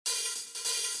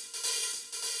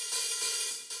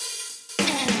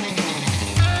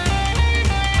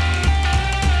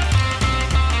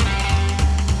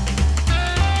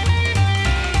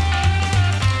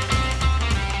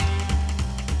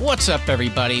What's up,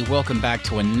 everybody? Welcome back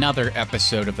to another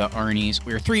episode of The Arnies.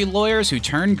 We're three lawyers who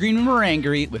turned green when we're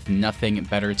angry with nothing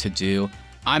better to do.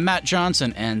 I'm Matt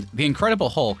Johnson, and The Incredible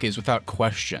Hulk is without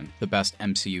question the best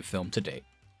MCU film to date.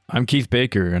 I'm Keith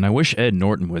Baker, and I wish Ed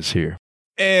Norton was here.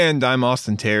 And I'm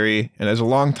Austin Terry, and as a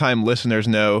longtime listeners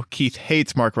know, Keith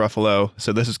hates Mark Ruffalo,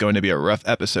 so this is going to be a rough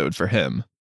episode for him.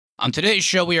 On today's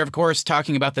show, we are, of course,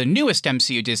 talking about the newest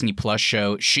MCU Disney Plus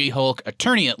show, She-Hulk,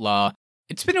 Attorney at Law.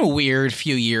 It's been a weird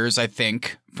few years, I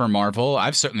think, for Marvel.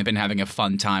 I've certainly been having a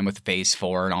fun time with Phase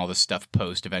 4 and all the stuff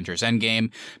post-Avengers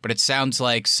Endgame, but it sounds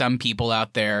like some people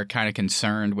out there are kind of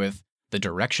concerned with the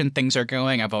direction things are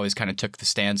going. I've always kind of took the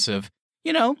stance of,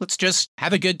 let's just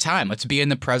have a good time. Let's be in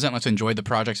the present. Let's enjoy the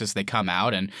projects as they come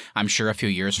out, and I'm sure a few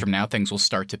years from now, things will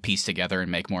start to piece together and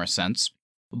make more sense.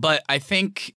 But I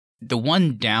think the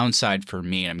one downside for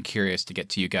me, and I'm curious to get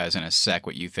to you guys in a sec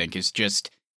what you think, is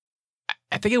just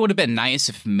I think it would have been nice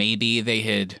if maybe they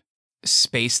had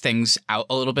spaced things out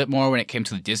a little bit more when it came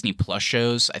to the Disney Plus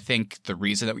shows. I think the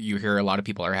reason that you hear a lot of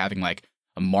people are having like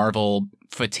a Marvel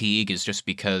fatigue is just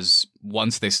because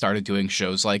once they started doing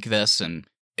shows like this, and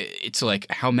it's like,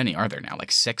 how many are there now?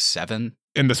 Like 6, 7?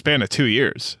 In the span of 2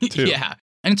 years, too. Yeah.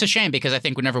 And it's a shame because I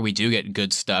think whenever we do get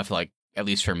good stuff, like at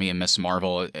least for me and Miss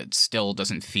Marvel, it still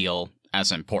doesn't feel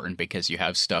as important because you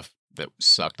have stuff that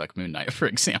sucked, like Moon Knight, for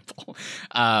example.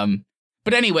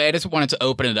 But anyway, I just wanted to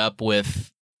open it up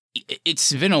with,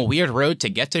 it's been a weird road to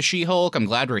get to She-Hulk. I'm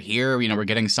glad we're here. We're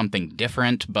getting something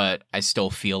different, but I still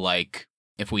feel like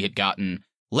if we had gotten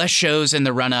less shows in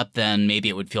the run-up, then maybe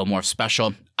it would feel more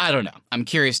special. I don't know. I'm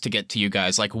curious to get to you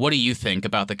guys. Like, what do you think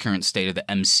about the current state of the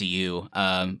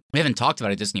MCU? We haven't talked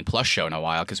about a Disney Plus show in a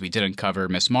while because we didn't cover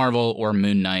Miss Marvel or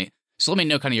Moon Knight. So let me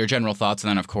know kind of your general thoughts, and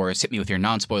then, of course, hit me with your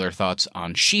non-spoiler thoughts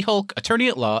on She-Hulk, Attorney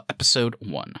at Law, Episode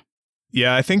 1.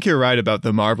 Yeah, I think you're right about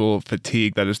the Marvel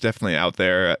fatigue that is definitely out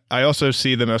there. I also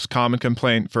see the most common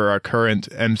complaint for our current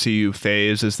MCU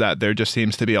phase is that there just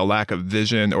seems to be a lack of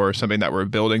vision or something that we're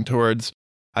building towards.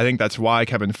 I think that's why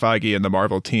Kevin Feige and the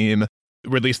Marvel team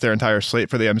released their entire slate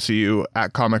for the MCU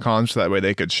at Comic-Con so that way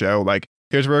they could show, like,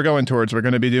 here's where we're going towards. We're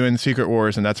going to be doing Secret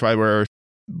Wars, and that's why we're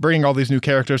bringing all these new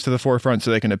characters to the forefront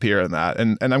so they can appear in that.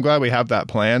 And I'm glad we have that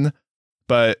plan.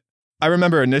 But I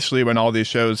remember initially when all these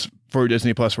shows for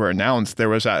Disney Plus were announced, there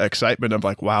was that excitement of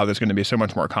like, wow, there's going to be so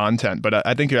much more content. But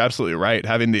I think you're absolutely right.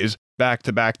 Having these back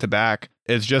to back to back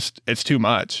is just, it's too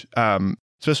much.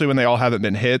 Especially when they all haven't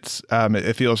been hits.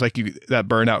 It feels like that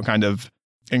burnout kind of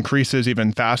increases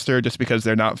even faster just because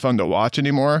they're not fun to watch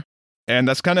anymore. And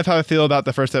that's kind of how I feel about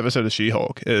the first episode of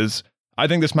She-Hulk is I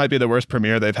think this might be the worst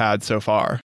premiere they've had so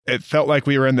far. It felt like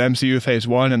we were in the MCU phase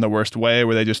 1 in the worst way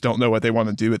where they just don't know what they want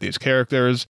to do with these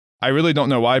characters. I really don't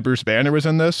know why Bruce Banner was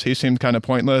in this. He seemed kind of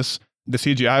pointless. The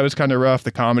CGI was kind of rough.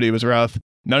 The comedy was rough.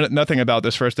 Nothing about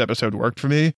this first episode worked for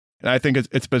me. And I think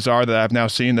it's bizarre that I've now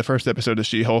seen the first episode of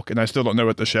She-Hulk and I still don't know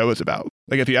what the show is about.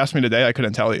 Like, if you asked me today, I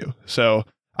couldn't tell you. So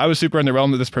I was super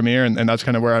underwhelmed with this premiere, and that's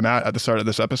kind of where I'm at the start of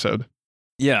this episode.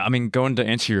 Yeah, I mean, going to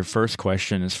answer your first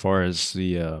question as far as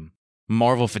the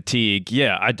Marvel fatigue,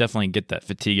 yeah, I definitely get that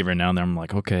fatigue every now and then. I'm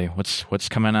like, okay, what's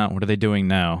coming out? What are they doing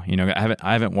now?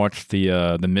 I haven't watched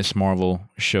the Miss Marvel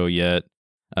show yet.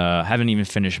 Haven't even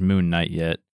finished Moon Knight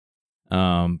yet.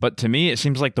 But to me, it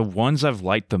seems like the ones I've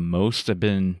liked the most have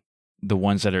been the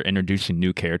ones that are introducing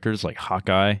new characters, like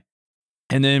Hawkeye.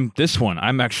 And then this one,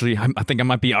 I think I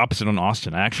might be opposite on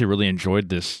Austin. I actually really enjoyed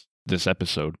this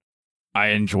episode. I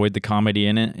enjoyed the comedy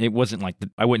in it. It wasn't like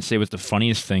I wouldn't say it was the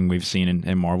funniest thing we've seen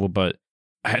in Marvel, but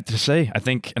I had to say, I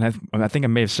think I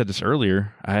may have said this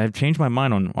earlier, I have changed my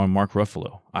mind on Mark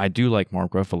Ruffalo. I do like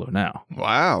Mark Ruffalo now.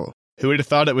 Wow. Who would have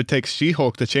thought it would take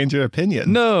She-Hulk to change your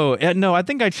opinion? No, I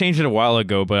think I changed it a while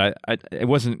ago, but it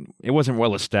wasn't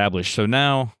well established. So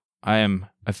now I am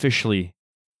officially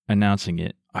announcing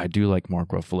it. I do like Mark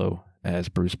Ruffalo as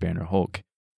Bruce Banner Hulk.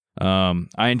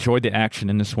 I enjoyed the action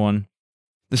in this one.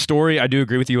 The story, I do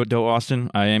agree with you, though, Austin.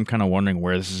 I am kind of wondering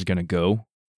where this is going to go.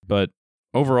 But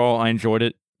overall, I enjoyed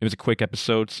it. It was a quick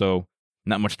episode, so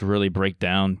not much to really break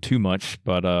down too much.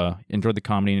 But enjoyed the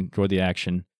comedy, enjoyed the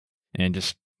action, and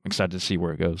just excited to see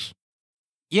where it goes.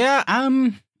 Yeah, I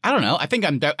don't know. I think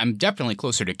I'm definitely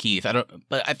closer to Keith.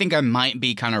 But I think I might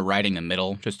be kind of right in the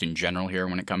middle, just in general here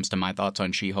when it comes to my thoughts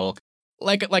on She-Hulk.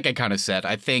 Like I kind of said,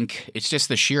 I think it's just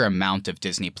the sheer amount of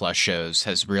Disney Plus shows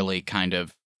has really kind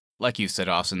of, like you said,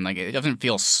 Austin, like it doesn't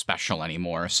feel special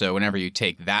anymore. So whenever you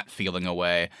take that feeling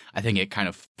away, I think it kind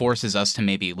of forces us to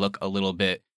maybe look a little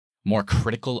bit more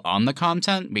critical on the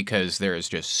content because there is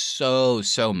just so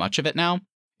much of it now.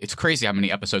 It's crazy how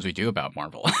many episodes we do about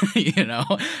Marvel,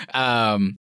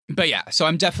 But yeah, so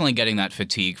I'm definitely getting that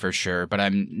fatigue for sure, but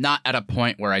I'm not at a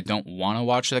point where I don't want to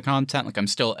watch the content. Like, I'm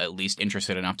still at least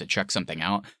interested enough to check something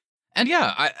out. And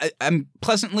yeah, I'm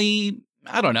pleasantly,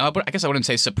 I don't know, but I guess I wouldn't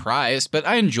say surprised, but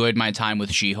I enjoyed my time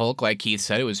with She-Hulk. Like Keith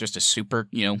said, it was just a super,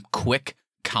 quick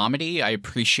comedy. I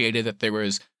appreciated that there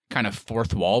was kind of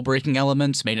fourth wall breaking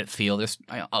elements, made it feel just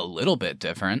a little bit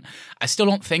different. I still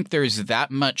don't think there's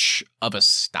that much of a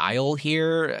style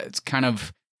here. It's kind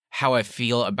of how I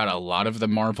feel about a lot of the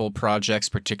Marvel projects,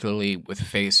 particularly with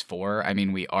Phase 4. I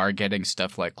mean, we are getting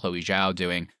stuff like Chloe Zhao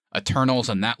doing Eternals,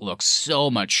 and that looks so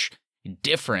much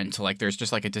different. Like, there's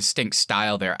just like a distinct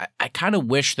style there. I kind of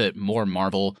wish that more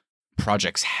Marvel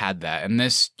projects had that. And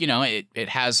this, it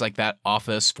has like that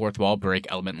office fourth wall break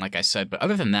element, like I said. But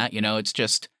other than that,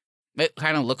 it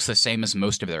kind of looks the same as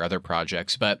most of their other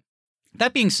projects. But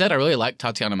that being said, I really like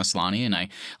Tatiana Maslany, and I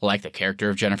like the character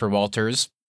of Jennifer Walters.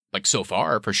 Like, so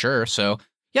far, for sure. So,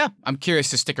 yeah, I'm curious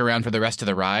to stick around for the rest of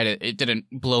the ride. It didn't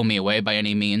blow me away by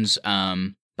any means.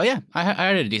 But yeah, I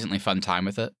had a decently fun time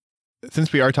with it.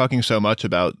 Since we are talking so much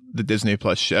about the Disney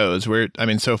Plus shows,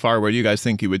 so far, where do you guys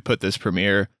think you would put this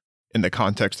premiere in the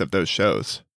context of those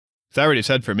shows? I already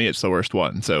said for me, it's the worst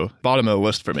one. So, bottom of the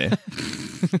list for me.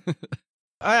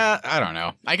 I don't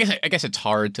know. I guess it's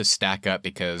hard to stack up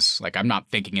because, like, I'm not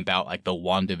thinking about like the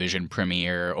WandaVision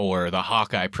premiere or the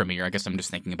Hawkeye premiere. I guess I'm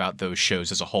just thinking about those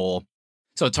shows as a whole.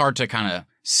 So it's hard to kind of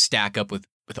stack up with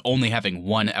only having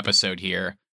one episode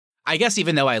here. I guess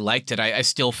even though I liked it, I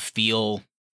still feel.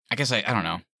 I guess I don't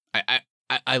know.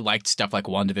 I liked stuff like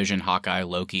WandaVision, Hawkeye,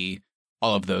 Loki,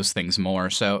 all of those things more.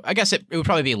 So I guess it would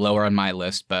probably be lower on my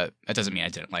list, but that doesn't mean I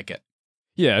didn't like it.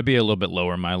 Yeah, it'd be a little bit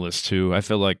lower on my list too. I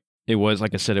feel like it was,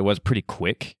 like I said, it was pretty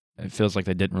quick. It feels like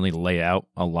they didn't really lay out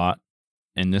a lot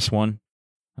in this one.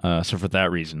 So for that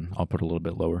reason, I'll put it a little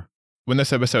bit lower. When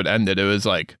this episode ended, it was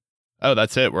like, oh,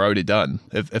 that's it. We're already done.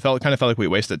 It kind of felt like we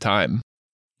wasted time.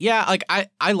 Yeah, like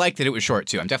I liked that it was short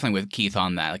too. I'm definitely with Keith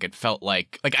on that. Like, it felt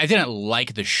like I didn't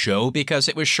like the show because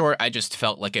it was short. I just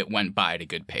felt like it went by at a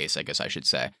good pace, I guess I should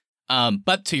say.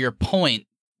 But to your point,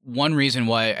 one reason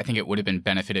why I think it would have been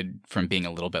benefited from being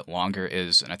a little bit longer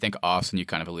is, and I think, Austin, you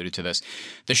kind of alluded to this,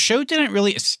 the show didn't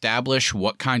really establish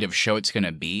what kind of show it's going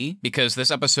to be, because this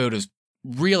episode is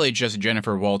really just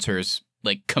Jennifer Walters'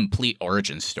 like complete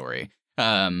origin story.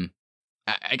 I'm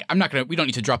not going to, we don't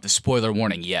need to drop the spoiler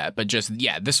warning yet, but just,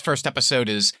 yeah, this first episode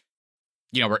is,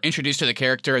 we're introduced to the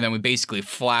character, and then we basically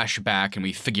flash back and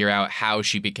we figure out how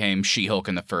she became She-Hulk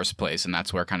in the first place. And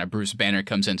that's where kind of Bruce Banner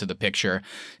comes into the picture.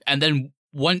 And then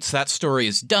once that story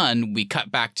is done, we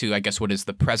cut back to, I guess, what is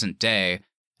the present day,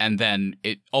 and then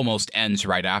it almost ends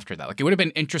right after that. Like, it would have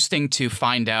been interesting to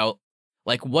find out,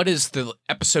 like, what is the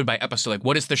episode by episode, like,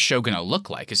 what is the show going to look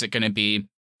like? Is it going to be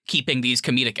keeping these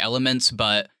comedic elements,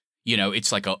 but,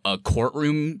 it's like a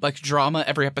courtroom, like, drama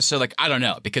every episode? Like, I don't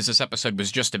know, because this episode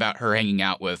was just about her hanging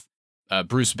out with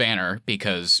Bruce Banner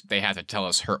because they had to tell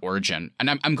us her origin. And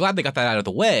I'm glad they got that out of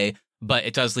the way. But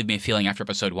it does leave me feeling after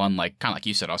episode 1, like, kind of like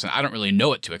you said, Austin, I don't really know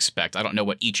what to expect. I don't know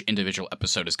what each individual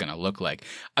episode is going to look like.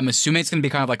 I'm assuming it's going to be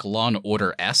kind of like Law and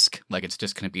Order-esque. Like, it's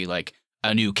just going to be like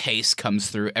a new case comes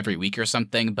through every week or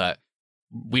something, but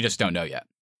we just don't know yet.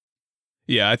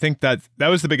 Yeah, I think that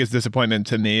was the biggest disappointment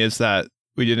to me, is that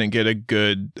we didn't get a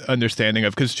good understanding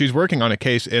of, because she's working on a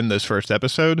case in this first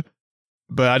episode,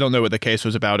 but I don't know what the case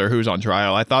was about or who's on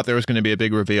trial. I thought there was going to be a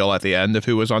big reveal at the end of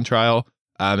who was on trial.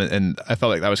 And I felt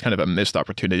like that was kind of a missed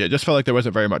opportunity. It just felt like there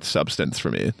wasn't very much substance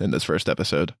for me in this first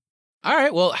episode. All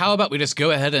right, well, how about we just go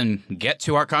ahead and get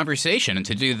to our conversation? And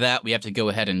to do that, we have to go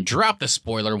ahead and drop the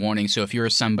spoiler warning. So if you're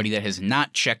somebody that has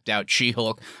not checked out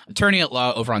She-Hulk, Attorney at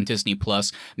Law over on Disney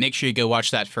Plus, make sure you go watch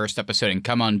that first episode and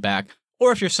come on back.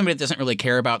 Or if you're somebody that doesn't really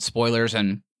care about spoilers,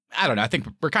 and I don't know, I think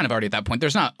we're kind of already at that point.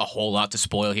 There's not a whole lot to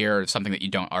spoil here, or something that you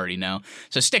don't already know.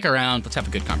 So stick around. Let's have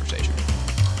a good conversation.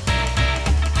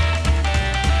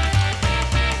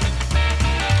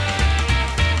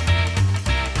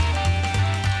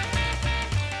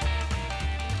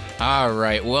 All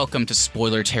right, welcome to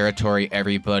spoiler territory,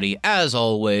 everybody. As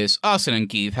always, Austin and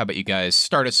Keith, how about you guys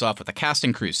start us off with the cast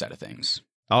and crew side of things?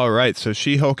 All right, so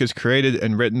She-Hulk is created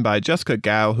and written by Jessica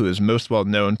Gao, who is most well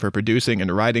known for producing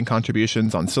and writing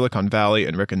contributions on Silicon Valley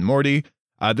and Rick and Morty.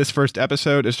 This first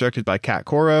episode is directed by Kat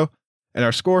Coro, and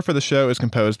our score for the show is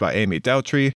composed by Amy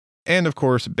Daltrey, and of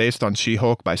course, based on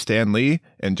She-Hulk by Stan Lee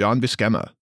and John Buscema.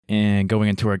 And going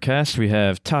into our cast, we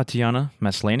have Tatiana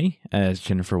Maslany as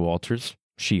Jennifer Walters,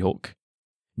 She-Hulk,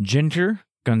 Ginger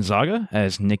Gonzaga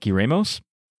as Nikki Ramos,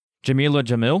 Jamila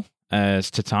Jamil as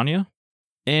Titania,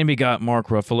 and we got Mark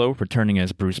Ruffalo returning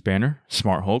as Bruce Banner,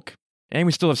 Smart Hulk, and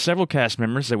we still have several cast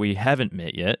members that we haven't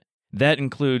met yet, That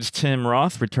includes Tim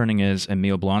Roth returning as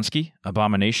Emil Blonsky,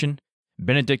 Abomination,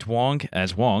 Benedict Wong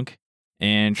as Wong,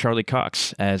 and Charlie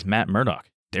Cox as Matt Murdock,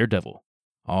 Daredevil.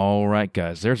 All right,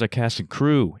 guys, there's our cast and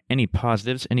crew. Any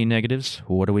positives, any negatives?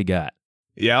 What do we got?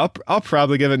 Yeah, I'll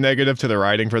probably give a negative to the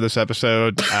writing for this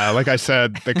episode. Like I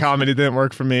said, the comedy didn't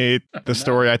work for me. The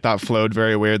story I thought flowed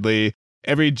very weirdly.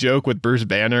 Every joke with Bruce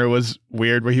Banner was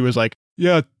weird, where he was like,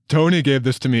 yeah, Tony gave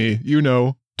this to me. You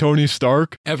know, Tony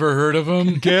Stark. Ever heard of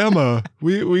him? Gamma.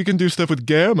 We can do stuff with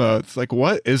Gamma. It's like,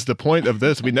 what is the point of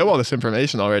this? We know all this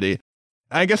information already.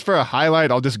 I guess for a highlight,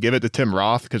 I'll just give it to Tim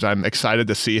Roth because I'm excited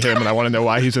to see him and I want to know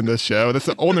why he's in this show. That's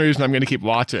the only reason I'm going to keep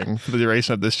watching for the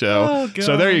duration of this show. Oh,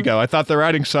 so there you go. I thought the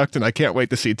writing sucked and I can't wait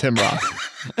to see Tim Roth.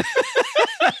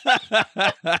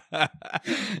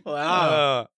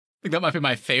 Wow. I think that might be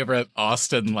my favorite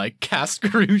Austin cast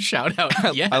crew shout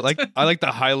out yet. I like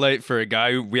the highlight for a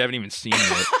guy who we haven't even seen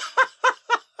yet.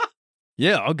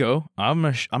 Yeah, I'll go. I'm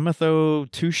gonna throw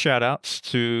 2 shout outs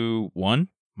to one,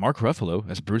 Mark Ruffalo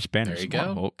as Bruce Banner, There you Smart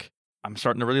go. Hulk. I'm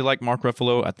starting to really like Mark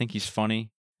Ruffalo. I think he's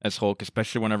funny as Hulk,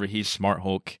 especially whenever he's Smart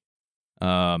Hulk.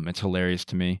 It's hilarious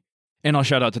to me. And I'll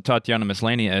shout out to Tatiana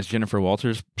Maslany as Jennifer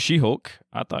Walters, She-Hulk.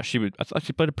 I thought she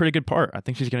played a pretty good part. I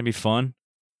think she's gonna be fun.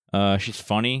 She's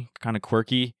funny, kind of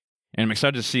quirky, and I'm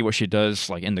excited to see what she does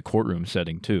in the courtroom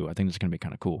setting too. I think it's gonna be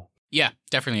kind of cool. Yeah,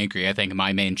 definitely agree. I think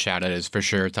my main shout out is for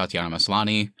sure Tatiana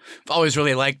Maslany. I've always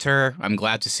really liked her. I'm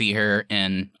glad to see her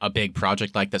in a big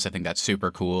project like this. I think that's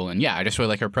super cool. And yeah, I just really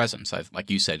like her presence. Like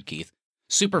you said, Keith.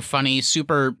 Super funny,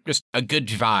 super just a good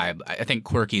vibe. I think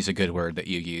quirky is a good word that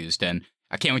you used. And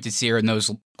I can't wait to see her in those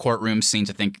courtroom scenes.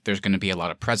 I think there's going to be a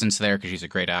lot of presence there because she's a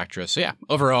great actress. So yeah,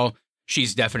 overall,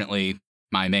 she's definitely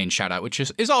my main shout out, which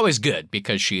is always good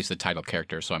because she's the title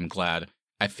character. So I'm glad.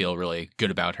 I feel really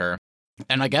good about her.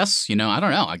 And I guess, I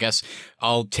don't know. I guess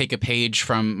I'll take a page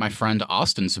from my friend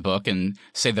Austin's book and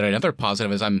say that another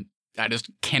positive is I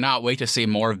just cannot wait to see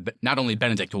more of not only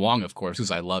Benedict Wong, of course, because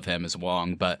I love him as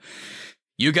Wong, but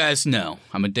you guys know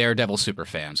I'm a Daredevil super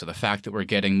fan. So the fact that we're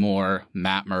getting more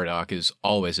Matt Murdock is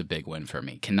always a big win for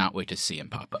me. Cannot wait to see him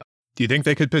pop up. Do you think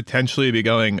they could potentially be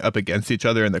going up against each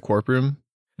other in the courtroom?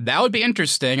 That would be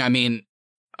interesting. I mean,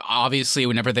 obviously,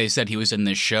 whenever they said he was in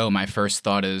this show, my first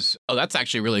thought is, oh, that's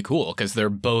actually really cool because they're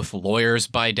both lawyers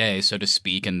by day, so to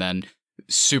speak, and then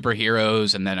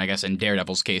superheroes, and then I guess in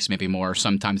Daredevil's case, maybe more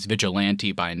sometimes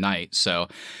vigilante by night. So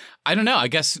I don't know. I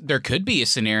guess there could be a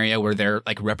scenario where they're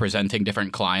representing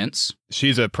different clients.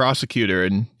 She's a prosecutor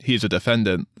and he's a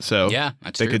defendant, so Yeah,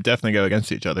 that's they true. could definitely go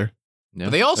against each other. Yeah,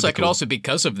 But they also, that'd be could cool. also,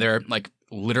 because of their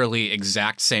literally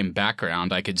exact same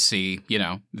background, I could see,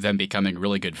 them becoming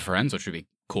really good friends, which would be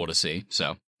cool to see.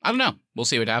 So I don't know. We'll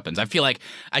see what happens. I feel like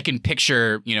I can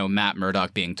picture, Matt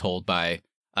Murdock being told by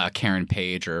Karen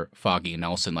Page or Foggy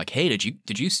Nelson, hey,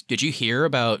 did you hear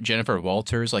about Jennifer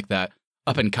Walters, that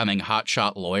up and coming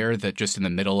hotshot lawyer that just in the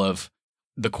middle of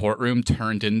the courtroom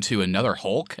turned into another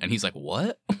Hulk? And he's like,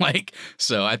 what?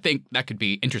 So I think that could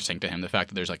be interesting to him, the fact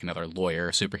that there's another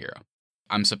lawyer superhero.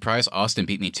 I'm surprised Austin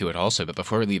beat me to it also, but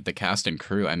before we leave the cast and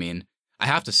crew, I mean, I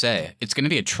have to say, it's going to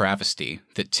be a travesty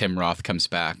that Tim Roth comes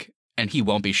back and he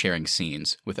won't be sharing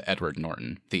scenes with Edward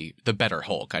Norton, the better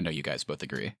Hulk. I know you guys both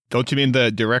agree. Don't you mean the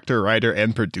director, writer,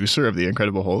 and producer of The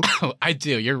Incredible Hulk? Oh, I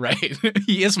do. You're right.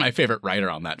 He is my favorite writer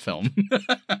on that film.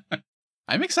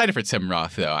 I'm excited for Tim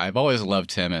Roth, though. I've always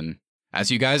loved him, and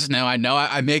as you guys know,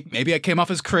 maybe I came off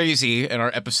as crazy in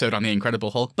our episode on The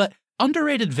Incredible Hulk, but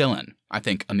underrated villain, I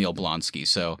think, Emil Blonsky.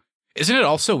 So isn't it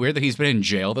also weird that he's been in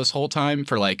jail this whole time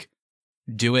for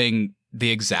doing the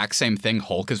exact same thing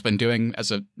Hulk has been doing as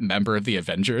a member of the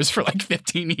Avengers for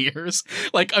 15 years?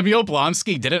 Emil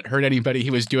Blonsky didn't hurt anybody.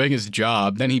 He was doing his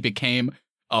job. Then he became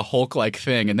a Hulk-like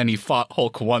thing, and then he fought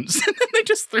Hulk once, and then they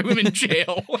just threw him in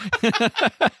jail.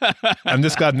 I'm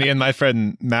just glad me and my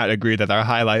friend Matt agree that our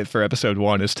highlight for episode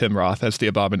 1 is Tim Roth as the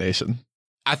Abomination.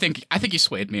 I think you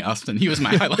swayed me, Austin. He was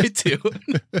my highlight too.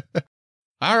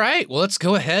 All right, well, let's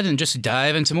go ahead and just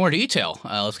dive into more detail.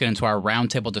 Let's get into our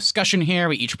roundtable discussion here.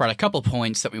 We each brought a couple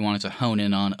points that we wanted to hone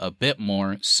in on a bit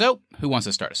more. So, who wants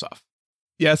to start us off?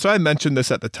 Yeah, so I mentioned this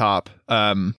at the top.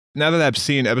 Now that I've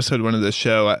seen episode 1 of this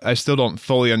show, I still don't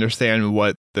fully understand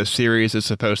what the series is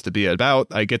supposed to be about.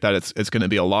 I get that it's going to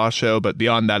be a law show, but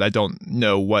beyond that, I don't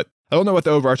know what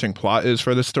the overarching plot is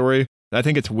for this story. And I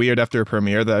think it's weird after a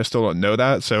premiere that I still don't know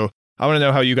that. So I want to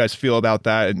know how you guys feel about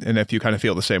that, and if you kind of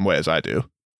feel the same way as I do.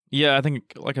 Yeah, I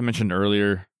think, like I mentioned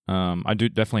earlier, I do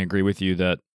definitely agree with you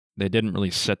that they didn't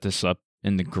really set this up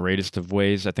in the greatest of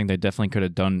ways. I think they definitely could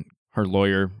have done her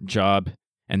lawyer job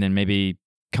and then maybe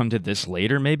come to this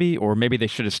later, or maybe they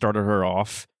should have started her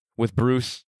off with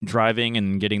Bruce driving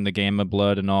and getting the gamma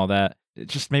blood and all that.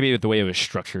 It's just maybe the way it was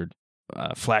structured,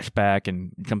 flashback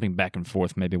and jumping back and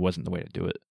forth maybe wasn't the way to do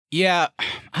it. Yeah,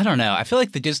 I don't know. I feel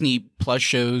like the Disney Plus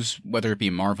shows, whether it be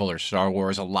Marvel or Star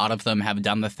Wars, a lot of them have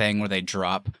done the thing where they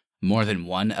drop more than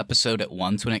one episode at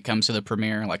once when it comes to the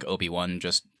premiere. Like Obi-Wan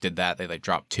just did that. They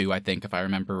dropped 2, I think, if I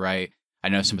remember right. I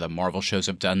know some of the Marvel shows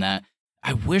have done that.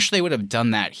 I wish they would have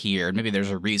done that here. Maybe there's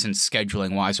a reason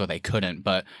scheduling-wise why they couldn't,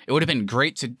 but it would have been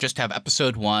great to just have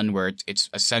episode 1 where it's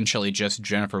essentially just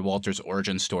Jennifer Walters'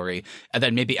 origin story, and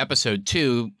then maybe episode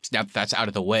 2, now that that's out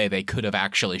of the way, they could have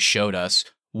actually showed us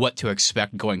what to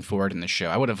expect going forward in the show.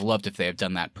 I would have loved if they had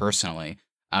done that personally.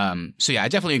 So yeah, I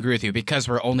definitely agree with you, because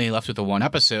we're only left with the one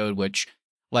episode, which,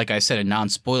 like I said, in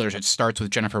non-spoilers, it starts with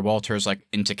Jennifer Walters like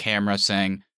into camera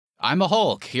saying, "I'm a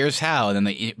Hulk, here's how." And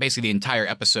then basically the entire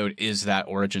episode is that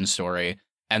origin story.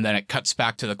 And then it cuts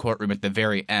back to the courtroom at the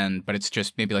very end, but it's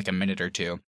just maybe like a minute or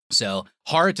two. So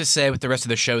hard to say what the rest of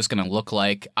the show is going to look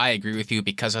like. I agree with you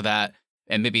because of that.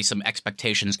 And maybe some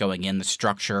expectations going in, the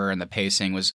structure and the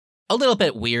pacing was a little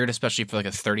bit weird, especially for like a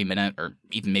 30-minute or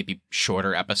even maybe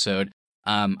shorter episode.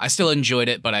 I still enjoyed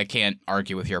it, but I can't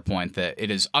argue with your point that it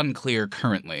is unclear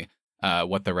currently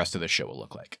what the rest of the show will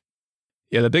look like.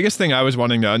 Yeah, the biggest thing I was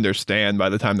wanting to understand by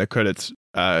the time the credits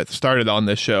started on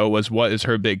this show was what is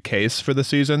her big case for the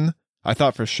season. I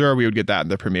thought for sure we would get that in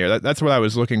the premiere. That's what I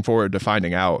was looking forward to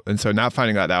finding out. And so not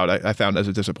finding that out, I found as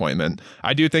a disappointment.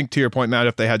 I do think, to your point, Matt,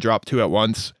 if they had dropped 2 at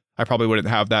once, I probably wouldn't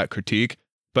have that critique.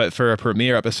 But for a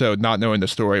premiere episode, not knowing the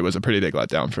story was a pretty big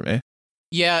letdown for me.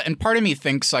 Yeah, and part of me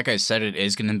thinks, like I said, it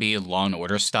is going to be Law &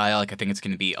 Order style. Like, I think it's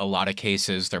going to be a lot of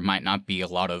cases. There might not be a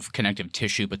lot of connective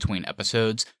tissue between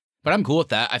episodes. But I'm cool with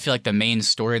that. I feel like the main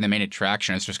story and the main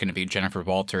attraction is just going to be Jennifer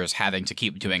Walters having to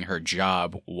keep doing her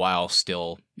job while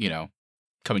still,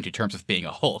 coming to terms with being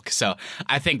a Hulk. So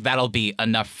I think that'll be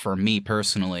enough for me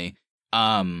personally.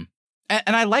 And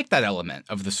I like that element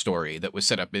of the story that was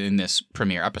set up in this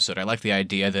premiere episode. I like the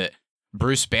idea that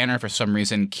Bruce Banner, for some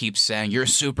reason, keeps saying, "You're a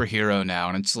superhero now."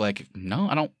 And it's like, no,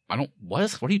 I don't,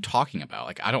 what are you talking about?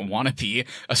 Like, I don't want to be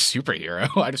a superhero.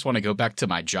 I just want to go back to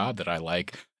my job that I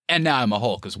like. And now I'm a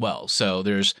Hulk as well. So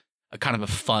there's a kind of a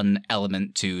fun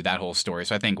element to that whole story.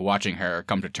 So I think watching her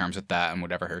come to terms with that and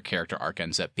whatever her character arc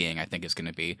ends up being, I think is going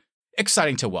to be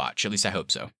exciting to watch. At least I hope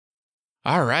so.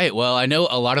 All right. Well, I know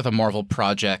a lot of the Marvel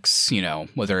projects,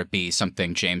 whether it be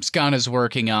something James Gunn is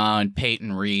working on,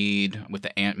 Peyton Reed with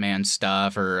the Ant-Man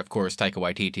stuff, or of course Taika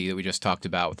Waititi that we just talked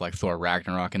about with like Thor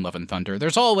Ragnarok and Love and Thunder.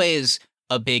 There's always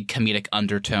a big comedic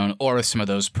undertone, or with some of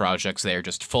those projects, they're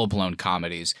just full-blown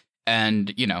comedies.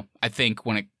 And, I think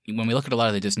when we look at a lot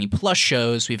of the Disney Plus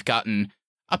shows, we've gotten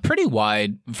a pretty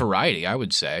wide variety, I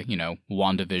would say.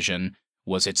 WandaVision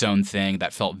was its own thing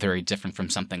that felt very different from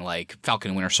something like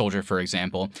Falcon and Winter Soldier, for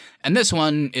example. And this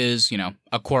one is,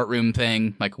 a courtroom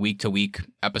thing, like week-to-week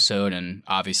episode, and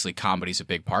obviously comedy's a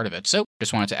big part of it. So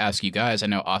just wanted to ask you guys, I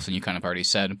know, Austin, you kind of already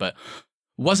said, but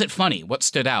was it funny? What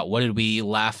stood out? What did we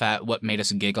laugh at? What made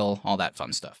us giggle? All that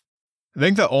fun stuff. I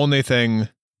think the only thing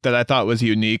that I thought was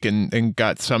unique and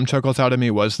got some chuckles out of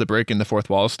me was the breaking the fourth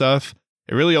wall stuff.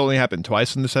 It really only happened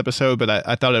twice in this episode, but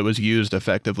I thought it was used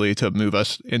effectively to move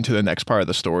us into the next part of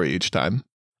the story each time.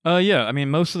 Yeah, I mean,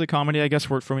 most of the comedy, I guess,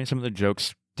 worked for me. Some of the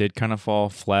jokes did kind of fall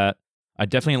flat. I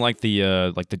definitely like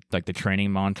the training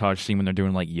montage scene when they're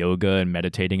doing like yoga and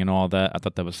meditating and all that. I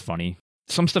thought that was funny.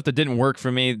 Some stuff that didn't work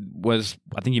for me was,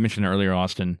 I think you mentioned earlier,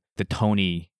 Austin, the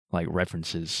Tony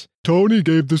references. Tony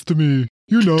gave this to me.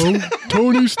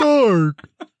 Tony Stark.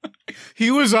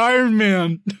 He was Iron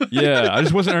Man. Yeah, I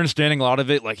just wasn't understanding a lot of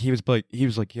it. Like he was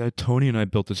like, yeah, Tony and I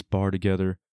built this bar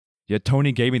together. Yeah,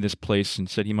 Tony gave me this place and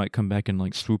said he might come back and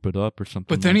like swoop it up or something.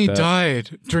 But then like he that.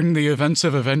 died during the events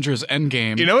of Avengers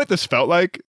Endgame. You know what this felt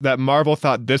like? That Marvel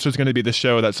thought this was going to be the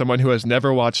show that someone who has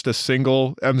never watched a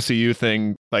single MCU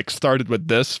thing started with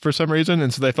this for some reason,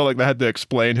 and so they felt like they had to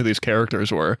explain who these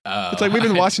characters were. It's like, we've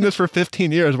been watching this for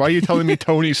 15 years. Why are you telling me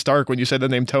Tony Stark when you said the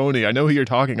name Tony? I know who you're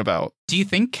talking about. Do you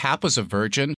think Cap was a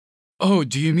virgin? Oh,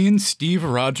 do you mean Steve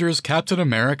Rogers, Captain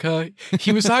America?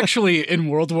 He was actually in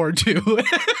World War II.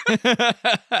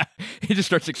 He just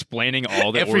starts explaining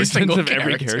all the Every origins single of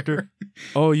every character.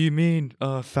 Oh, you mean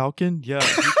Falcon? Yeah,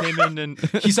 he came in and...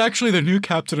 He's actually the new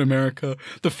Captain America.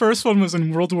 The first one was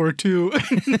in World War II.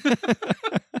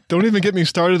 Don't even get me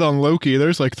started on Loki.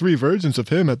 There's like 3 versions of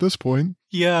him at this point.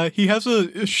 Yeah, he has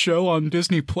a show on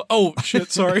Disney Plus. Oh,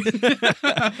 shit, sorry.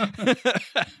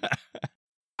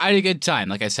 I had a good time.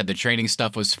 Like I said, the training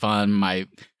stuff was fun.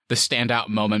 The standout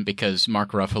moment, because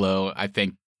Mark Ruffalo, I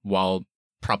think, while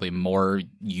probably more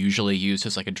usually used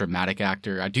as like a dramatic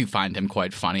actor. I do find him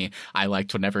quite funny. I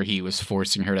liked whenever he was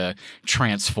forcing her to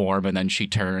transform and then she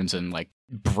turns and like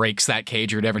breaks that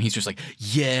cage or whatever, and he's just like,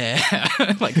 yeah,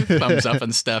 like thumbs up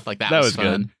and stuff. Like that was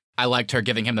fun. Good. I liked her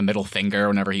giving him the middle finger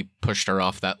whenever he pushed her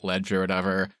off that ledge or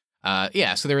whatever.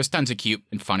 Yeah, so there was tons of cute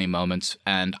and funny moments,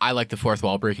 and I like the fourth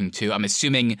wall breaking too. I'm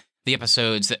assuming the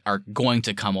episodes that are going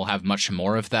to come will have much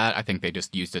more of that. I think they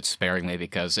just used it sparingly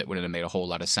because it wouldn't have made a whole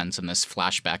lot of sense in this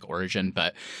flashback origin,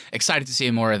 but excited to see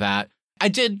more of that. I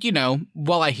did,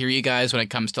 while I hear you guys when it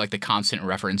comes to like the constant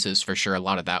references, for sure, a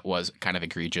lot of that was kind of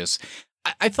egregious.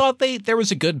 I thought there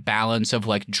was a good balance of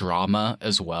like drama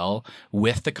as well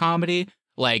with the comedy.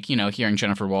 Like, hearing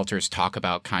Jennifer Walters talk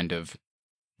about kind of,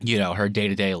 her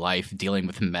day-to-day life dealing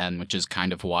with men, which is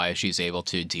kind of why she's able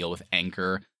to deal with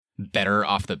anger better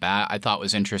off the bat, I thought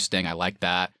was interesting. I like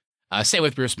that. Same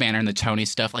with Bruce Banner and the Tony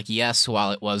stuff. Like, yes,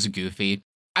 while it was goofy,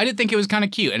 I did think it was kind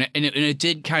of cute. And it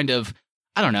did kind of,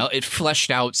 I don't know, it fleshed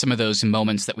out some of those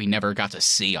moments that we never got to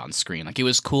see on screen. Like, it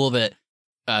was cool that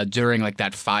during, like,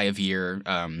 that 5-year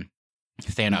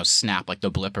Thanos snap, like the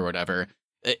blip or whatever,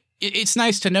 it's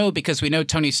nice to know because we know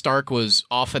Tony Stark was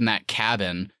off in that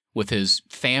cabin with his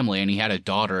family and he had a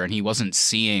daughter and he wasn't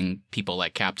seeing people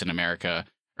like Captain America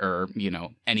or,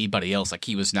 anybody else. Like,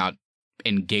 he was not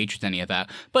engaged with any of that.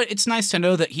 But it's nice to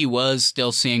know that he was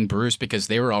still seeing Bruce because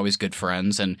they were always good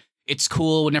friends. And it's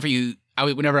cool whenever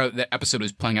the episode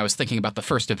was playing, I was thinking about the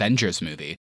first Avengers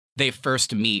movie. They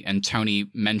first meet and Tony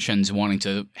mentions wanting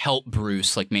to help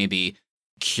Bruce, like maybe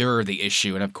cure the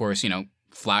issue. And of course,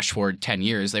 flash forward 10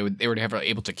 years, they were never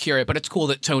able to cure it. But it's cool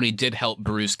that Tony did help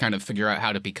Bruce kind of figure out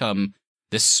how to become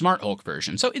this Smart Hulk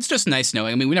version. So it's just nice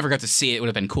knowing. I mean, we never got to see it. It would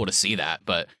have been cool to see that.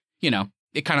 But,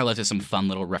 it kind of led to some fun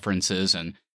little references.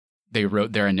 And they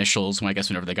wrote their initials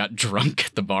whenever they got drunk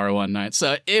at the bar one night.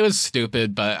 So it was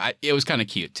stupid, but it was kind of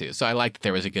cute too. So I liked that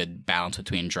there was a good balance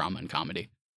between drama and comedy.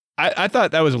 I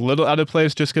thought that was a little out of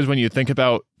place just because when you think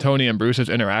about Tony and Bruce's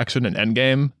interaction in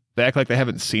Endgame, they act like they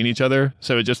haven't seen each other.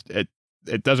 So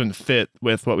it doesn't fit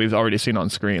with what we've already seen on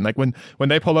screen. Like when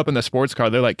they pull up in the sports car,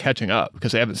 they're like catching up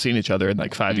because they haven't seen each other in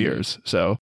like 5 years.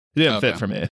 So it didn't fit for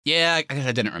me. Yeah, I guess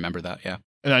I didn't remember that. Yeah.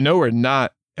 And I know we're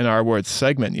not in our awards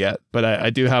segment yet, but I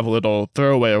do have a little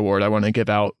throwaway award I want to give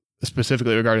out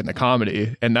specifically regarding the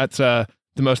comedy. And that's the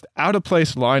most out of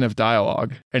place line of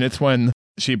dialogue. And it's when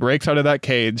she breaks out of that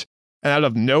cage and out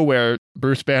of nowhere,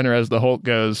 Bruce Banner as the Hulk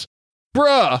goes,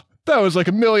 "Bruh, that was like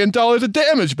 $1 million of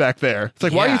damage back there." It's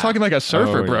like, why are you talking like a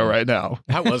surfer, bro, right now?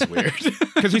 That was weird.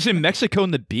 Because he's in Mexico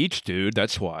on the beach, dude.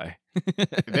 That's why.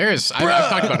 I've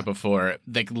talked about it before.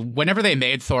 Like, whenever they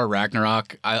made Thor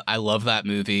Ragnarok, I love that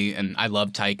movie and I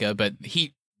love Taika, but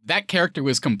that character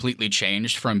was completely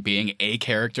changed from being a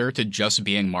character to just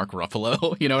being Mark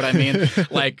Ruffalo. You know what I mean?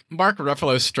 Like, Mark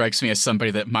Ruffalo strikes me as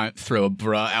somebody that might throw a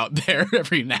bruh out there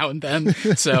every now and then.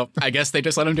 So I guess they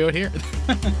just let him do it here.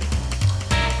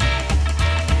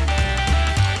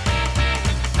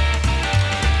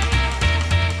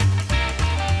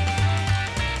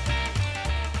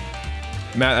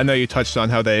 Matt, I know you touched on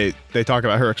how they talk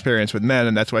about her experience with men,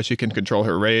 and that's why she can control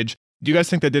her rage. Do you guys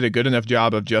think they did a good enough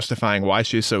job of justifying why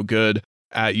she's so good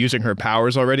at using her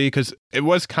powers already? Because it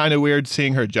was kind of weird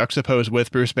seeing her juxtaposed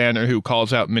with Bruce Banner, who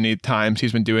calls out many times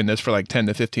he's been doing this for like 10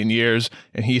 to 15 years,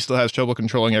 and he still has trouble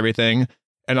controlling everything.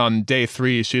 And on day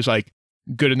 3, she's like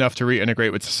good enough to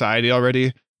reintegrate with society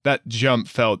already. That jump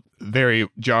felt very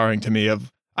jarring to me.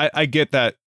 I get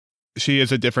that she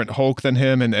is a different Hulk than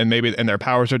him, and their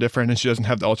powers are different, and she doesn't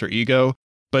have the alter ego,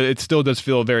 but it still does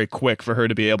feel very quick for her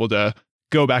to be able to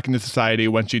go back into society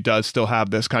when she does still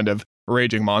have this kind of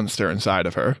raging monster inside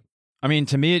of her. I mean,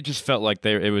 to me, it just felt like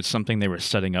it was something they were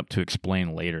setting up to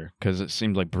explain later, because it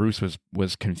seemed like Bruce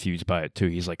was confused by it too.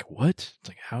 He's like, what? It's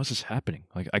like, how is this happening?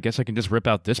 Like, I guess I can just rip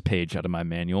out this page out of my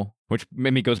manual, which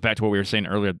maybe goes back to what we were saying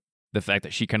earlier, the fact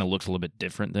that she kind of looks a little bit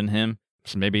different than him.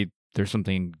 So maybe there's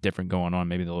something different going on.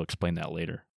 Maybe they'll explain that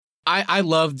later. I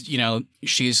loved,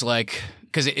 she's like,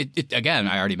 because it again,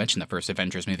 I already mentioned the first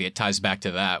Avengers movie. It ties back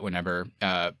to that whenever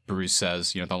Bruce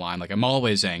says, the line, like, "I'm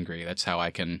always angry. That's how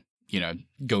I can,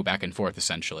 go back and forth,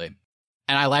 essentially."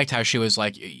 And I liked how she was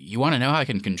like, "You want to know how I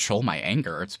can control my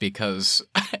anger? It's because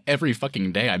every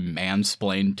fucking day I'm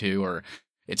mansplained to, or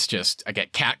it's just, I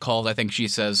get catcalled," I think she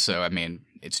says. So, I mean,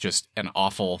 it's just an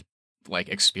awful,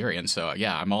 experience. So,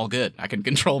 yeah, I'm all good. I can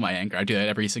control my anger. I do that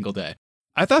every single day.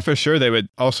 I thought for sure they would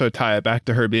also tie it back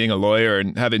to her being a lawyer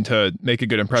and having to make a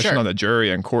good impression on the jury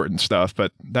and court and stuff,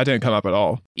 but that didn't come up at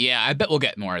all. Yeah, I bet we'll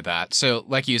get more of that. So,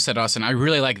 like you said, Austin, I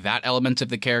really like that element of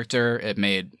the character. It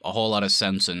made a whole lot of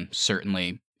sense and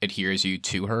certainly adheres you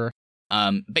to her.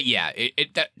 But yeah,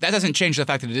 that doesn't change the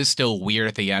fact that it is still weird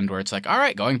at the end where it's like, all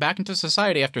right, going back into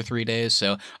society after 3 days.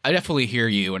 So I definitely hear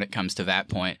you when it comes to that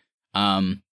point.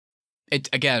 It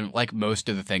again, like most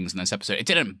of the things in this episode, it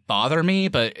didn't bother me,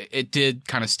 but it did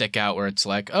kind of stick out where it's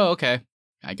like, oh, okay,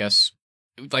 I guess.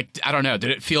 Like, I don't know. Did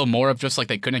it feel more of just like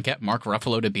they couldn't get Mark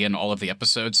Ruffalo to be in all of the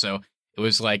episodes? So it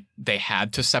was like they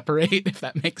had to separate, if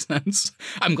that makes sense.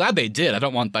 I'm glad they did. I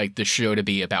don't want like the show to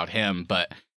be about him,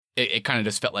 but it kind of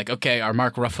just felt like, okay, our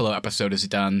Mark Ruffalo episode is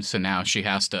done. So now she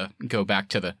has to go back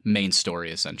to the main story,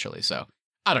 essentially. So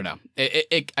I don't know.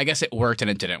 I guess it worked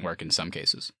and it didn't work in some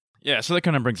cases. Yeah, so that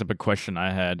kind of brings up a question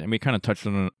I had, and we kind of touched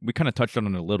on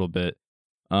it a little bit.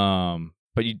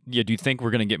 But do you think we're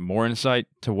going to get more insight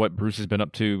to what Bruce has been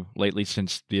up to lately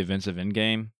since the events of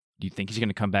Endgame? Do you think he's going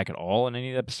to come back at all in any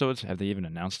of the episodes? Have they even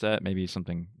announced that? Maybe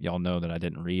something y'all know that I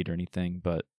didn't read or anything,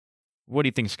 but what do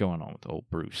you think's going on with old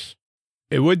Bruce?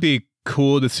 It would be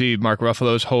cool to see Mark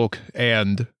Ruffalo's Hulk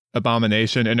and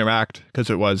Abomination interact, because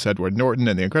it was Edward Norton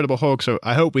and the Incredible Hulk, so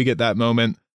I hope we get that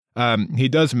moment. He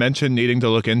does mention needing to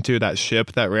look into that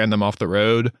ship that ran them off the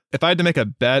road. If I had to make a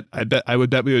bet, I would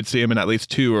bet we would see him in at least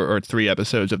 2 or 3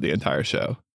 episodes of the entire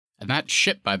show. And that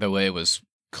ship, by the way, was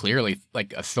clearly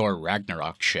like a Thor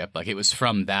Ragnarok ship. Like, it was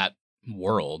from that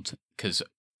world, because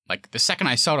like the second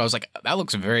I saw it, I was like, that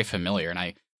looks very familiar. And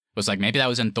I was like, maybe that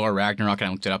was in Thor Ragnarok, and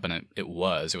I looked it up, and it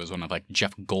was one of like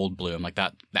Jeff Goldblum, like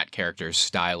that character's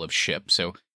style of ship.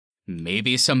 So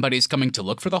maybe somebody's coming to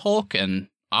look for the Hulk, and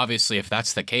obviously, if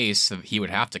that's the case, he would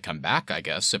have to come back, I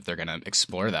guess, if they're going to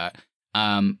explore that.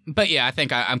 But yeah, I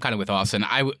think I'm kind of with Austin.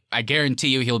 I guarantee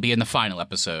you he'll be in the final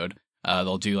episode.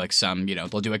 They'll do like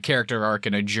they'll do a character arc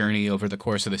and a journey over the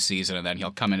course of the season, and then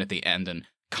he'll come in at the end and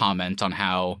comment on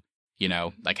how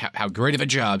great of a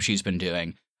job she's been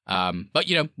doing. But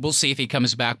we'll see if he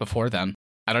comes back before then.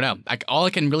 I don't know. All I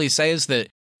can really say is that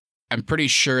I'm pretty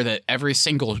sure that every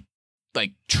single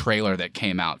like trailer that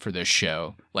came out for this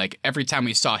show, like every time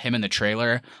we saw him in the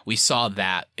trailer, we saw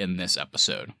that in this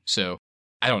episode. So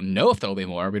I don't know if there'll be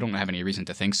more. We don't have any reason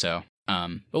to think so.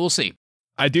 But we'll see.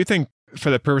 I do think for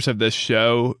the purpose of this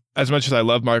show, as much as I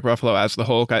love Mark Ruffalo as the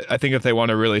Hulk, I think if they want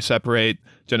to really separate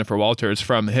Jennifer Walters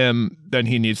from him, then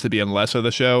he needs to be in less of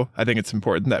the show. I think it's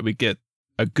important that we get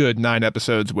a good 9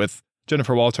 episodes with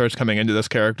Jennifer Walters coming into this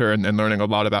character and learning a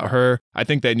lot about her. I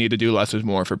think they need to do less is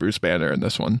more for Bruce Banner in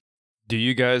this one. Do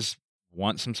you guys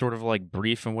want some sort of like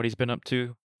brief on what he's been up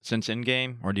to since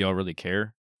Endgame, or do y'all really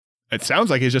care? It sounds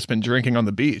like he's just been drinking on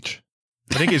the beach.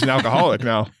 I think he's an alcoholic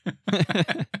now.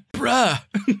 Bruh.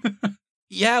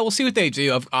 Yeah, we'll see what they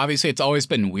do. Obviously, it's always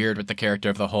been weird with the character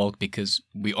of the Hulk because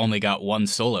we only got one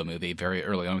solo movie very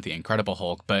early on with the Incredible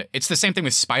Hulk. But it's the same thing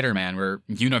with Spider-Man, where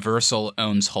Universal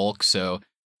owns Hulk, so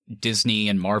Disney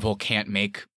and Marvel can't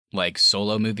make like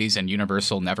solo movies, and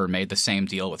Universal never made the same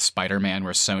deal with Spider-Man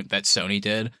that Sony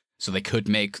did, so they could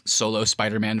make solo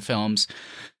Spider-Man films.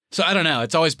 So I don't know.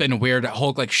 It's always been weird.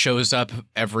 Hulk like shows up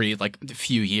every like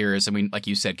few years, and we, like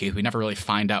you said, Keith, we never really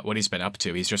find out what he's been up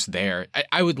to. He's just there.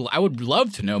 I would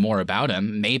love to know more about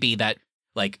him. Maybe that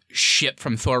like ship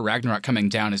from Thor Ragnarok coming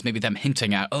down is maybe them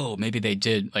hinting at, oh, maybe they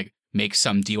did like make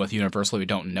some deal with Universal we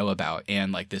don't know about,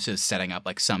 and like this is setting up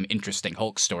like some interesting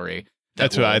Hulk story.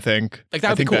 That's what I think. Like,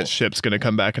 I think cool. that ship's going to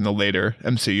come back in the later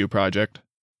MCU project.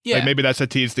 Yeah. Like maybe that's a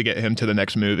tease to get him to the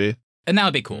next movie. And that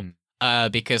would be cool.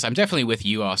 Because I'm definitely with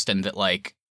you, Austin, that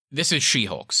like this is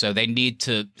She-Hulk, so they need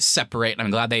to separate. And I'm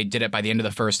glad they did it by the end of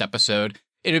the first episode.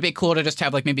 It would be cool to just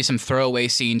have like maybe some throwaway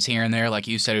scenes here and there. Like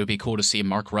you said, it would be cool to see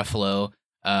Mark Ruffalo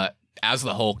as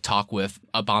the Hulk talk with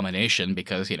Abomination,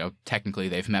 because, technically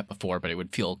they've met before, but it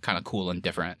would feel kind of cool and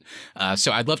different.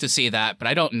 So I'd love to see that, but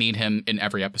I don't need him in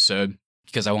every episode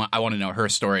because I want to know her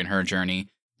story and her journey.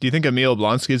 Do you think Emil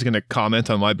Blonsky is going to comment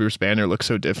on why Bruce Banner looks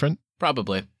so different?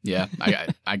 Probably. Yeah,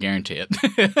 I guarantee it,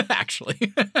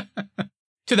 actually.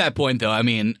 To that point, though, I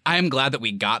mean, I'm glad that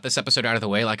we got this episode out of the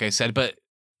way, like I said, but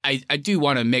I do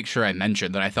want to make sure I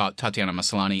mention that I thought Tatiana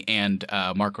Maslany and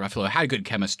Mark Ruffalo had good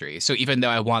chemistry. So even though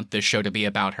I want this show to be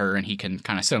about her and he can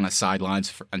kind of sit on the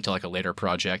sidelines until like a later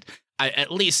project,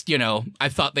 at least, I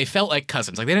thought they felt like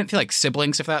cousins. Like they didn't feel like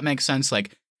siblings, if that makes sense.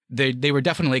 Like they were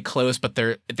definitely close, but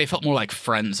they felt more like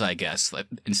friends, I guess,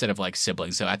 instead of like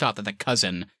siblings. So I thought that the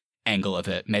cousin angle of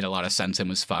it made a lot of sense and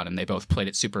was fun, and they both played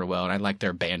it super well, and I liked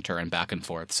their banter and back and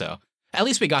forth. So at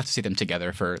least we got to see them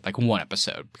together for like one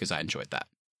episode because I enjoyed that.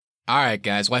 All right,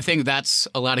 guys. Well, I think that's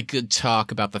a lot of good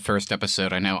talk about the first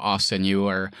episode. I know, Austin, you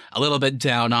are a little bit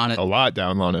down on it. A lot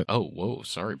down on it. Oh, whoa.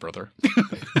 Sorry, brother.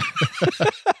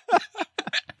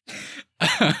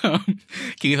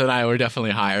 Keith and I were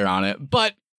definitely higher on it.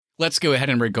 But let's go ahead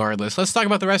and regardless, let's talk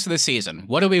about the rest of the season.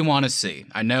 What do we want to see?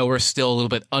 I know we're still a little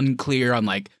bit unclear on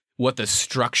like what the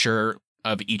structure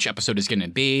of each episode is going to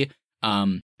be.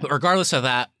 But regardless of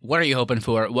that, what are you hoping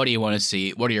for? What do you want to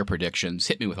see? What are your predictions?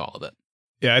 Hit me with all of it.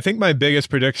 Yeah, I think my biggest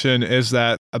prediction is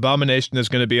that Abomination is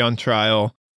going to be on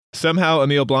trial. Somehow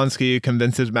Emil Blonsky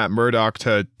convinces Matt Murdock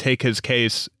to take his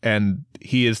case, and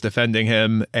he is defending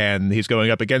him, and he's going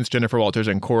up against Jennifer Walters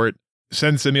in court.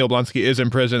 Since Emil Blonsky is in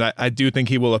prison, I do think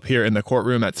he will appear in the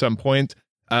courtroom at some point.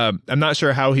 I'm not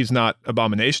sure how he's not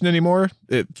Abomination anymore.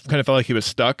 It kind of felt like he was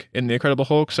stuck in The Incredible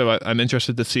Hulk, so I'm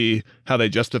interested to see how they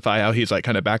justify how he's like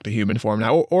kind of back to human form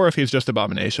now, or if he's just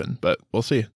Abomination, but we'll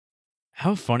see.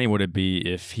 How funny would it be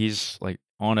if he's like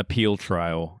on appeal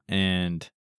trial and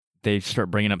they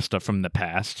start bringing up stuff from the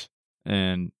past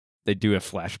and they do a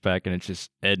flashback and it's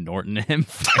just Ed Norton and him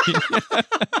fighting?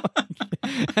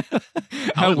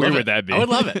 How weird would that be? I would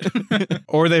love it.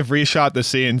 Or they've reshot the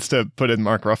scenes to put in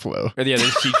Mark Ruffalo. Yeah,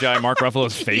 there's CGI Mark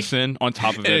Ruffalo's face in on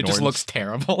top of And Ed it just Norton's. looks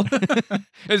terrible.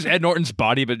 It's Ed Norton's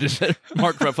body, but just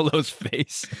Mark Ruffalo's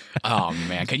face. Oh,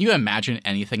 man. Can you imagine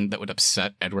anything that would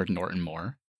upset Edward Norton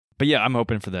more? But yeah, I'm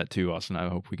hoping for that too, Austin. I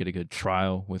hope we get a good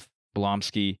trial with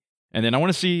Blonsky. And then I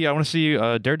want to see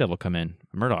Daredevil come in,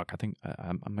 Murdoch. I think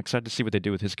I'm excited to see what they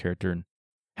do with his character and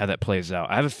how that plays out.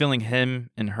 I have a feeling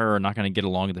him and her are not going to get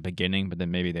along at the beginning, but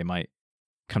then maybe they might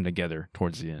come together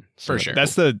towards the end. For sure.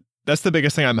 That's the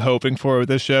biggest thing I'm hoping for with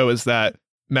this show is that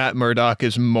Matt Murdock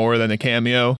is more than a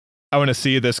cameo. I want to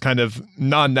see this kind of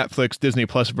non-Netflix Disney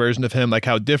Plus version of him. Like,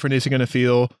 how different is he going to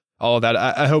feel? All of that.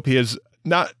 I hope he is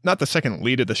not the second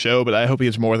lead of the show, but I hope he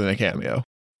is more than a cameo.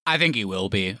 I think he will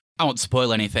be. I won't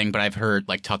spoil anything, but I've heard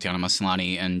like Tatiana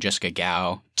Maslany and Jessica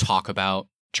Gao talk about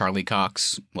Charlie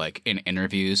Cox like in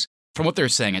interviews. From what they're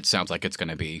saying, it sounds like it's going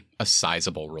to be a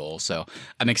sizable role. So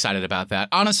I'm excited about that.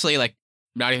 Honestly, like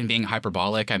not even being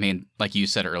hyperbolic. I mean, like you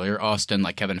said earlier, Austin,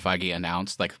 like Kevin Feige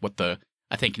announced like what the,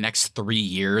 I think, next 3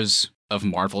 years of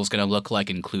Marvel is going to look like,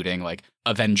 including like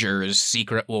Avengers,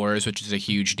 Secret Wars, which is a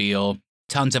huge deal.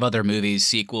 Tons of other movies,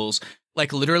 sequels.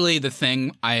 Like literally the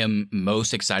thing I am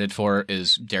most excited for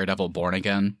is Daredevil Born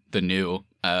Again, the new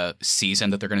season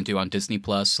that they're going to do on Disney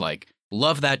Plus. Like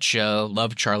love that show,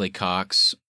 love Charlie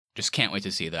Cox. Just can't wait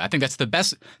to see that. I think that's the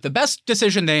best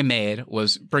decision they made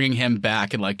was bringing him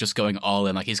back and like just going all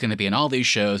in. Like he's going to be in all these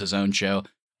shows, his own show,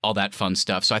 all that fun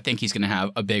stuff. So I think he's going to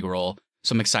have a big role.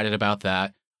 So I'm excited about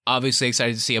that. Obviously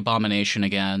excited to see Abomination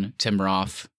again, Tim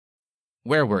Roth.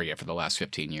 Where were you for the last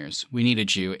 15 years? We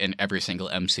needed you in every single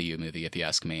MCU movie, if you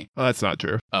ask me. Well, that's not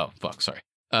true. Oh, fuck, sorry.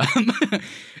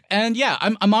 And yeah,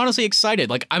 I'm honestly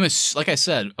excited. Like like I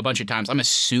said a bunch of times, I'm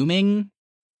assuming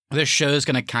this show is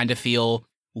going to kind of feel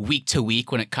week to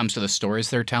week when it comes to the stories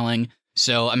they're telling.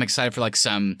 So I'm excited for like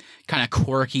some kind of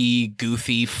quirky,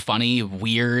 goofy, funny,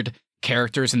 weird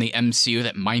characters in the MCU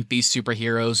that might be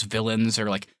superheroes, villains, or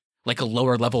like a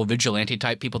lower level vigilante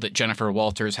type people that Jennifer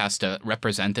Walters has to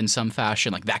represent in some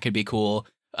fashion. Like that could be cool.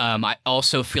 I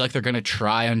also feel like they're going to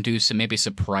try and do some maybe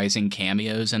surprising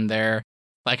cameos in there.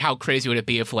 Like how crazy would it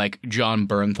be if like John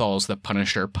Bernthal's The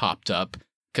Punisher popped up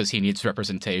because he needs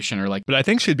representation, or like. But I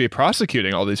think she'd be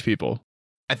prosecuting all these people.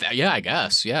 Yeah, I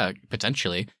guess. Yeah,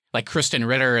 potentially. Like Kristen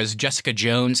Ritter as Jessica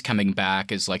Jones coming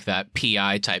back as like that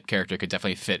PI type character could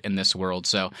definitely fit in this world.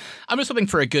 So I'm just hoping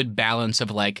for a good balance of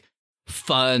like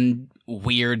fun,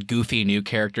 weird, goofy new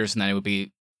characters, and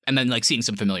then like seeing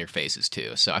some familiar faces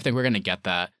too. So I think we're gonna get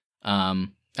that,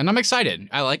 and I'm excited.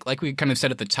 I like we kind of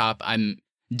said at the top, I'm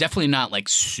definitely not like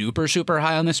super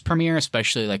high on this premiere,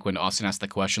 especially like when Austin asked the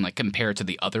question like compared to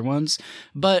the other ones.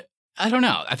 But I don't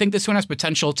know. I think this one has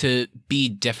potential to be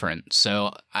different.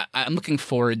 So I'm looking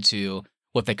forward to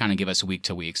what they kind of give us week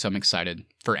to week. So I'm excited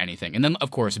for anything. And then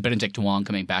of course Benedict Wong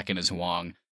coming back in as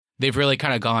Wong. They've really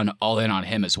kind of gone all in on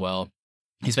him as well.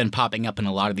 He's been popping up in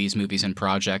a lot of these movies and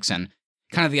projects, and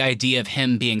kind of the idea of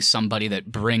him being somebody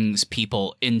that brings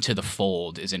people into the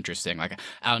fold is interesting. Like,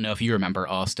 I don't know if you remember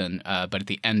Austin, but at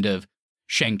the end of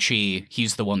Shang-Chi,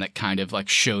 he's the one that kind of like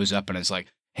shows up and is like,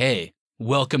 hey,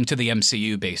 welcome to the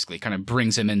MCU, basically, kind of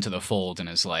brings him into the fold and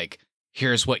is like,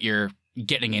 here's what you're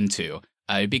getting into.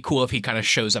 It'd be cool if he kind of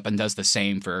shows up and does the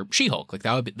same for She-Hulk. Like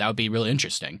that would be really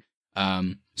interesting.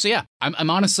 So yeah, I'm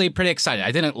honestly pretty excited.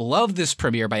 I didn't love this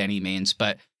premiere by any means,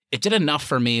 but it did enough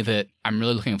for me that I'm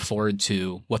really looking forward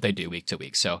to what they do week to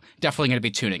week. So definitely going to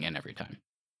be tuning in every time.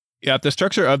 Yeah, if the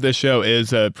structure of this show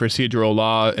is a procedural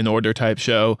law and order type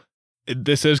show,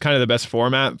 this is kind of the best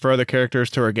format for other characters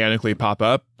to organically pop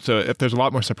up. So if there's a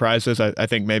lot more surprises, I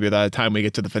think maybe by the time we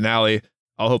get to the finale,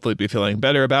 I'll hopefully be feeling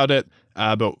better about it.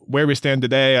 But where we stand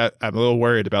today, I'm a little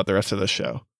worried about the rest of the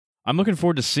show. I'm looking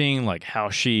forward to seeing like how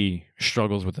she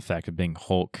struggles with the fact of being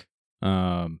Hulk,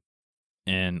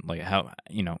 and like how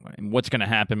what's gonna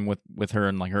happen with her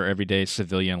and like her everyday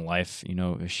civilian life.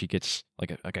 If she gets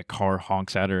like a car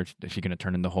honks at her, is she gonna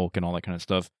turn into Hulk and all that kind of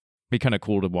stuff? Be kind of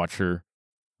cool to watch her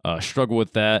struggle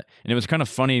with that. And it was kind of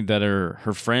funny that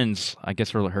her friends, I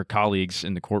guess her colleagues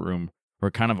in the courtroom, were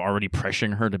kind of already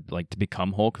pressuring her to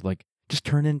become Hulk, like just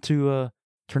turn into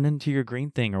your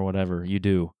green thing or whatever you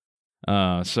do.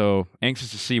 So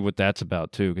anxious to see what that's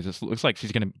about too, because it looks like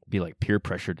she's gonna be like peer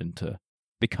pressured into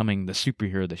becoming the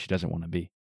superhero that she doesn't want to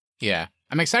be. Yeah,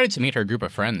 I'm excited to meet her group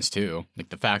of friends too. Like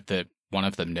the fact that one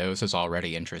of them knows is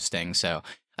already interesting. So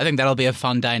I think that'll be a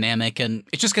fun dynamic, and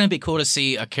it's just gonna be cool to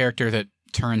see a character that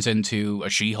turns into a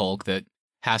She-Hulk that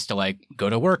has to like go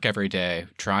to work every day,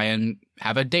 try and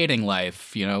have a dating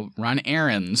life, run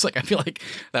errands. Like I feel like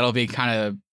that'll be kind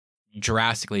of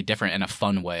drastically different in a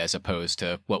fun way as opposed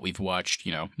to what we've watched,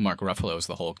 Mark Ruffalo's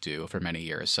The Hulk do for many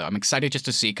years. So I'm excited just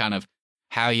to see kind of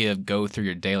how you go through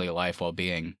your daily life while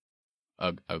being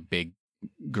a big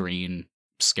green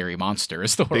scary monster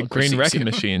is the world big green wrecking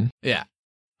machine. Yeah.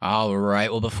 All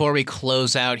right. Well, before we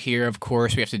close out here, of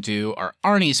course, we have to do our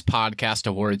Arnie's Podcast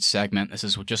Awards segment. This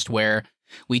is just where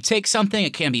we take something.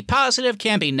 It can be positive,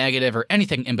 can be negative, or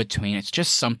anything in between. It's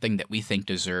just something that we think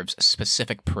deserves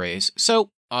specific praise. So,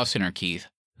 Austin or Keith,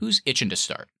 who's itching to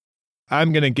start?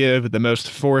 I'm going to give the most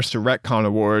forced retcon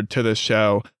award to this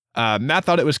show. Matt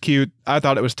thought it was cute. I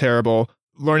thought it was terrible.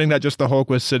 Learning that just the Hulk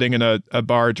was sitting in a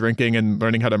bar drinking and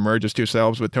learning how to merge his two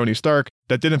selves with Tony Stark,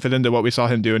 that didn't fit into what we saw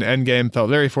him do in Endgame, felt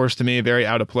very forced to me, very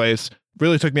out of place,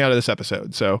 really took me out of this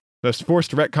episode. So, most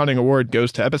forced retconning award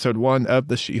goes to episode 1 of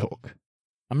The She-Hulk.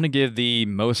 I'm going to give the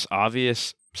most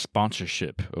obvious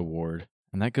sponsorship award,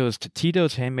 and that goes to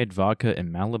Tito's Handmade Vodka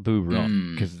and Malibu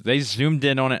Rum, because they zoomed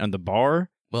in on it on the bar.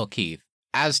 Well, Keith,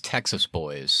 as Texas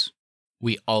boys,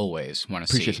 we always want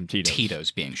to see some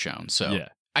Tito's being shown. So yeah.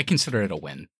 I consider it a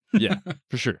win. Yeah,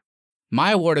 for sure.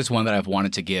 My award is one that I've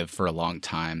wanted to give for a long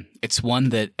time. It's one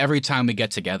that every time we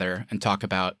get together and talk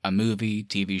about a movie,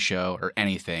 TV show, or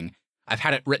anything, I've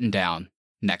had it written down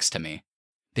next to me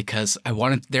because I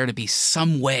wanted there to be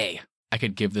some way I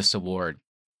could give this award.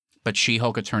 But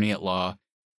She-Hulk Attorney at Law,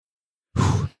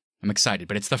 I'm excited,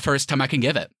 but it's the first time I can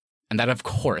give it. And that, of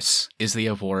course, is the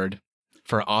award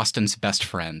for Austin's best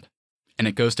friend. And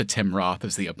it goes to Tim Roth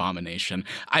as the Abomination.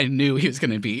 I knew he was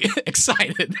going to be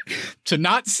excited to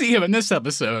not see him in this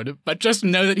episode, but just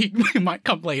know that he might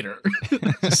come later.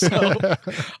 So,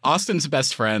 Austin's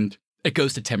best friend, it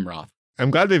goes to Tim Roth.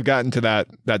 I'm glad we've gotten to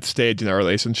that stage in our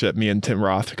relationship, me and Tim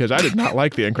Roth, because I did not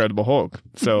like The Incredible Hulk.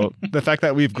 So the fact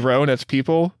that we've grown as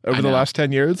people over the last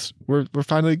 10 years, we're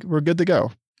good to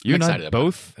go. You and I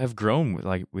both have grown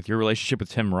with your relationship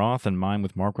with Tim Roth and mine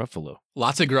with Mark Ruffalo.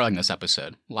 Lots of growing this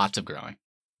episode. Lots of growing.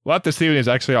 We'll have to see when he's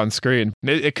actually on screen.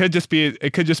 It could just be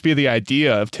the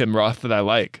idea of Tim Roth that I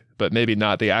like, but maybe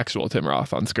not the actual Tim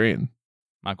Roth on screen.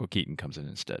 Michael Keaton comes in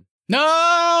instead.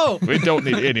 No! We don't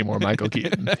need any more Michael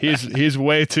Keaton. He's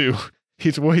way too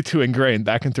ingrained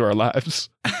back into our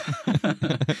lives.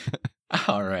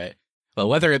 All right. Well,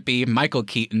 whether it be Michael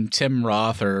Keaton, Tim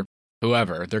Roth, or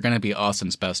whoever, they're going to be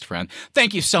Austin's best friend.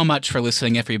 Thank you so much for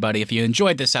listening, everybody. If you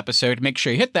enjoyed this episode, make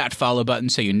sure you hit that follow button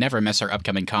so you never miss our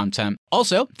upcoming content.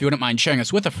 Also, if you wouldn't mind sharing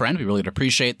us with a friend, we really would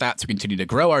appreciate that to continue to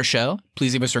grow our show.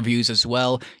 Please leave us reviews as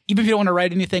well. Even if you don't want to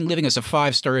write anything, leaving us a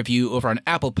 5-star review over on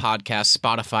Apple Podcasts,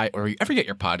 Spotify, or wherever you get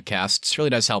your podcasts really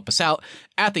does help us out.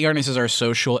 At The Arnie's is our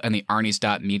social, and the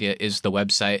Arnie's.media is the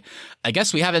website. I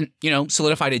guess we haven't,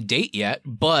 solidified a date yet,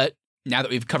 but now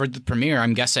that we've covered the premiere,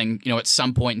 I'm guessing, at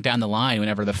some point down the line,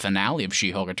 whenever the finale of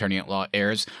She-Hulk Attorney at Law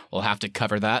airs, we'll have to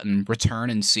cover that and return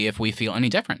and see if we feel any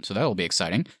different. So that'll be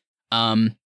exciting.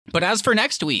 But as for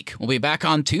next week, we'll be back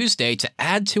on Tuesday to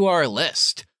add to our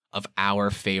list of our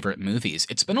favorite movies.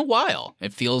 It's been a while.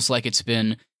 It feels like it's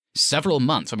been several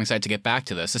months. I'm excited to get back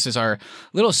to this. This is our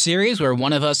little series where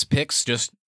one of us picks just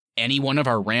any one of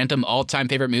our random all-time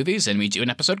favorite movies, and we do an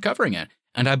episode covering it.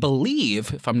 And I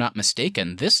believe, if I'm not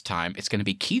mistaken, this time it's going to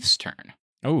be Keith's turn.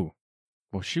 Oh,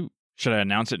 well, shoot. Should I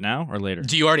announce it now or later?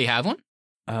 Do you already have one?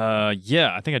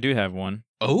 Yeah, I think I do have one.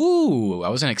 Oh, I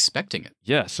wasn't expecting it.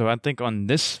 Yeah, so I think on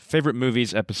this favorite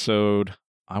movies episode,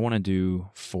 I want to do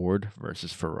Ford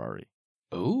versus Ferrari.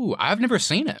 Oh, I've never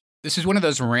seen it. This is one of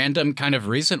those random kind of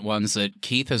recent ones that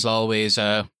Keith has always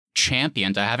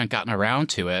championed. I haven't gotten around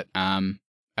to it.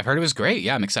 I've heard it was great.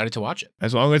 Yeah, I'm excited to watch it.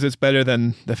 As long as it's better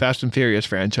than the Fast and Furious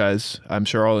franchise, I'm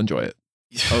sure I'll enjoy it.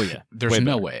 Oh, yeah. There's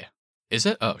no way. Is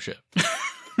it? Oh, shit.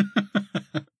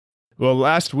 Well,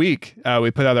 last week, we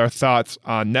put out our thoughts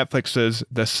on Netflix's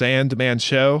The Sandman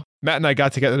Show. Matt and I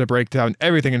got together to break down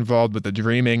everything involved with the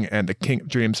Dreaming and the King of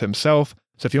Dreams himself.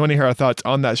 So if you want to hear our thoughts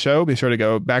on that show, be sure to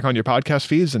go back on your podcast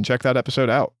feeds and check that episode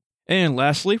out. And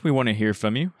lastly, we want to hear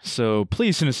from you. So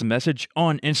please send us a message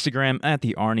on Instagram at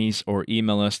The Arnies or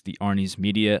email us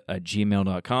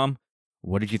thearniesmedia@gmail.com.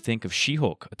 What did you think of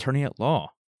She-Hulk, Attorney at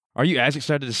Law? Are you as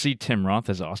excited to see Tim Roth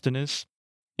as Austin is?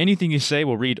 Anything you say,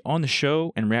 we'll read on the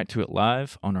show and react to it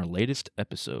live on our latest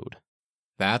episode.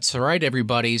 That's right,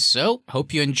 everybody. So,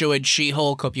 hope you enjoyed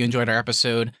She-Hulk. Hope you enjoyed our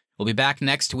episode. We'll be back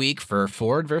next week for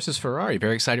Ford versus Ferrari.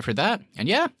 Very excited for that. And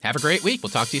yeah, have a great week. We'll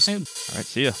talk to you soon. All right,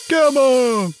 see ya. Come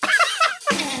on!